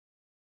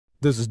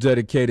This is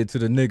dedicated to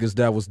the niggas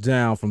that was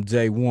down from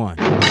day one.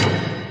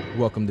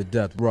 Welcome to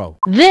Death Row.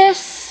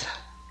 This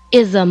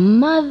is a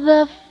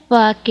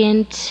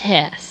motherfucking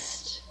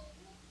test.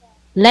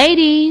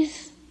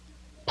 Ladies,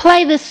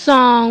 play this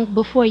song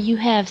before you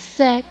have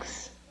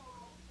sex.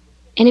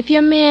 And if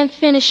your man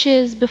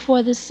finishes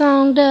before the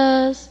song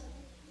does,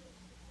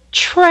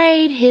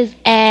 trade his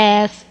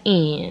ass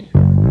in.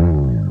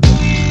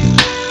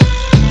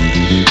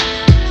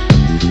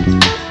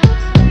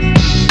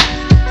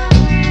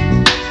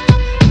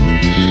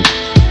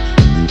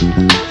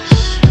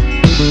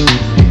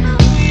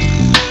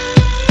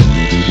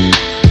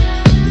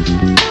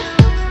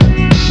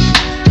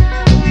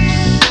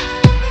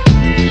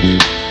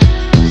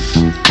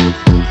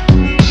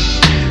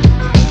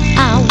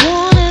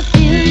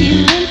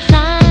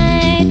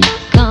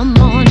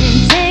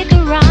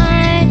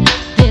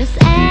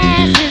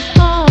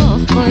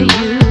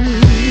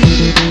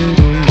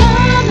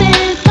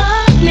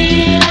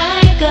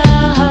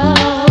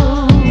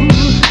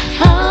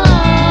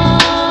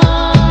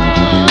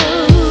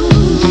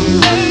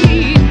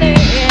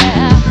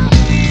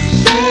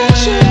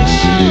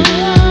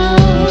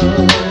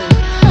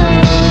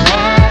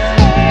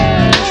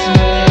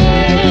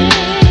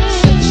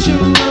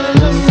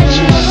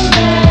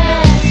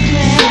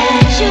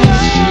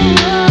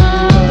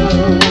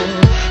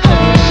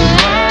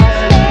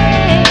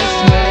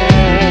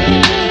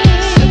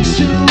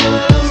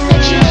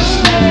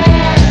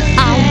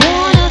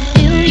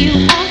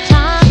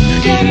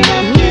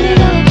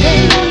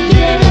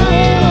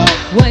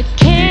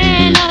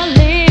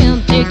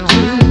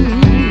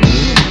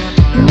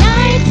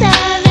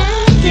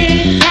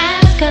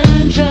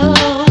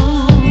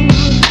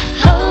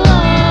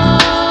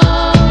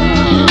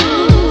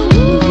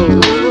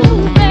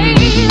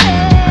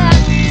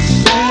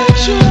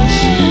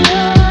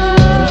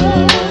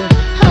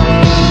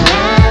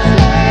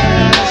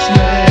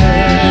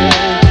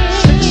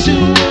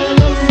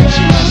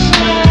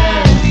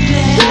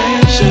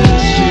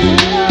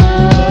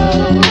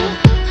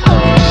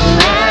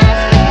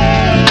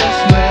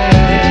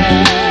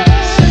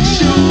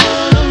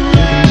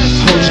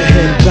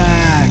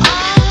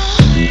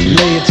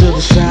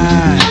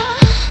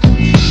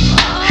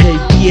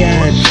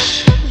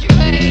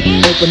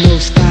 Open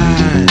those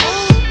thighs.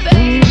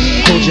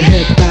 Hold your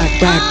head back,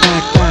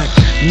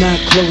 now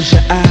close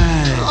your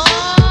eyes.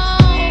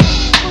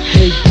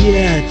 Hey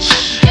bitch,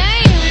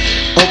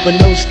 open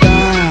those thighs.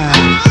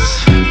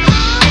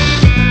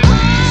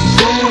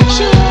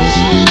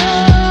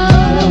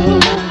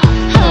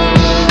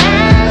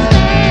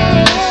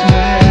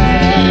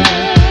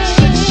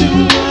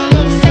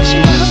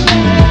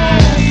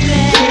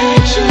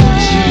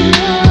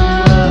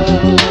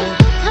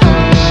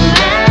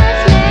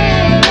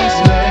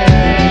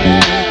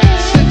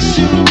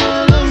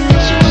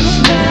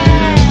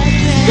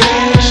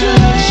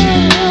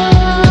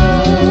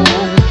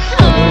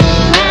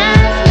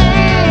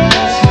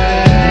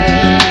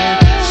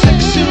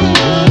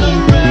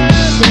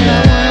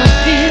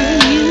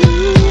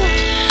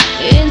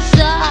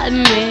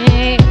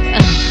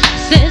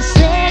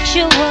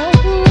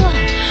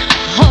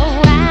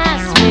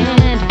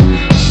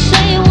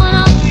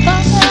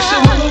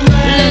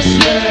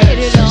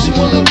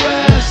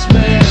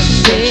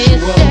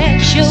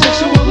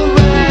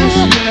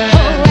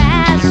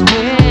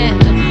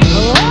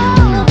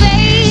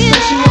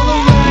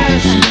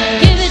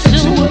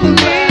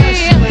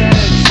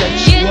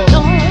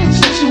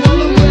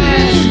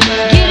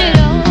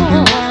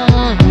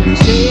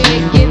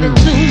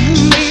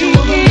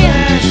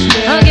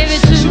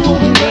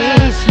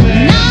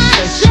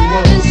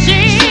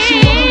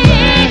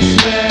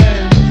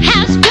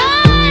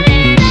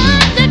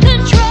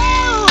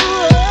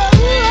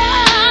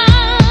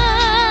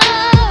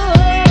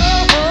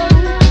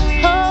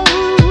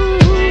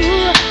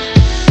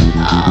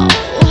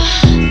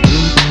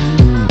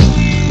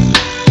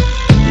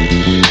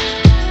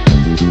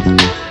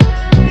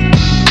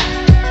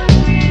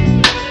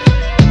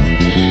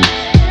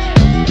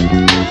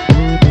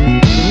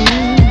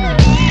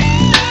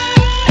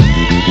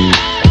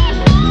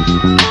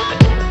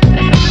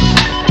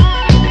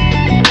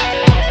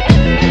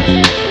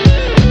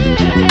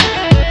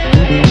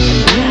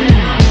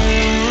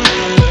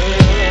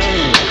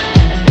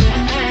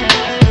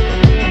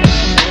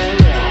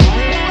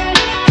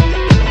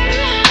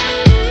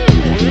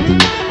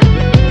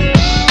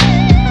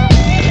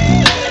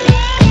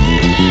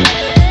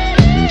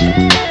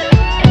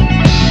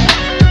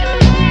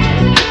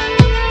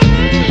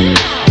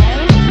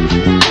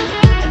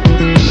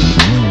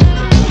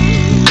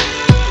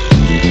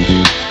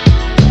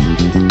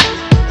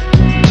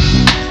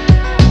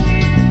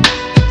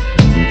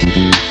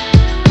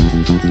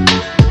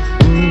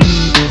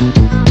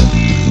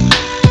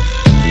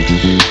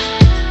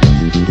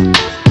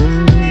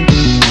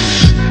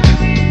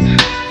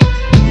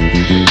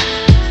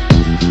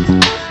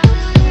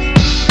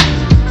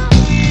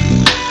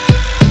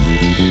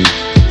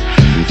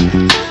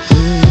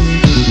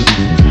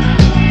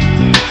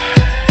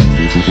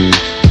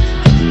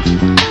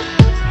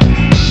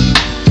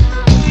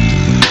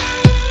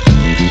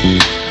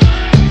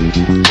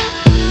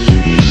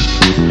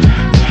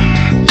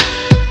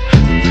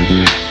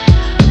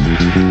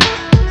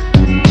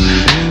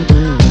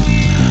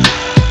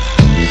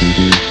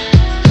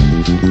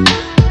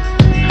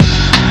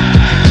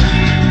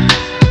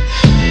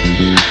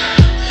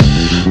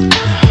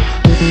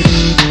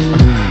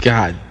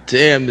 God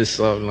damn, this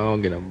song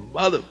long and a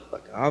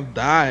motherfucker. I'm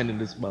dying in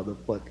this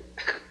motherfucker.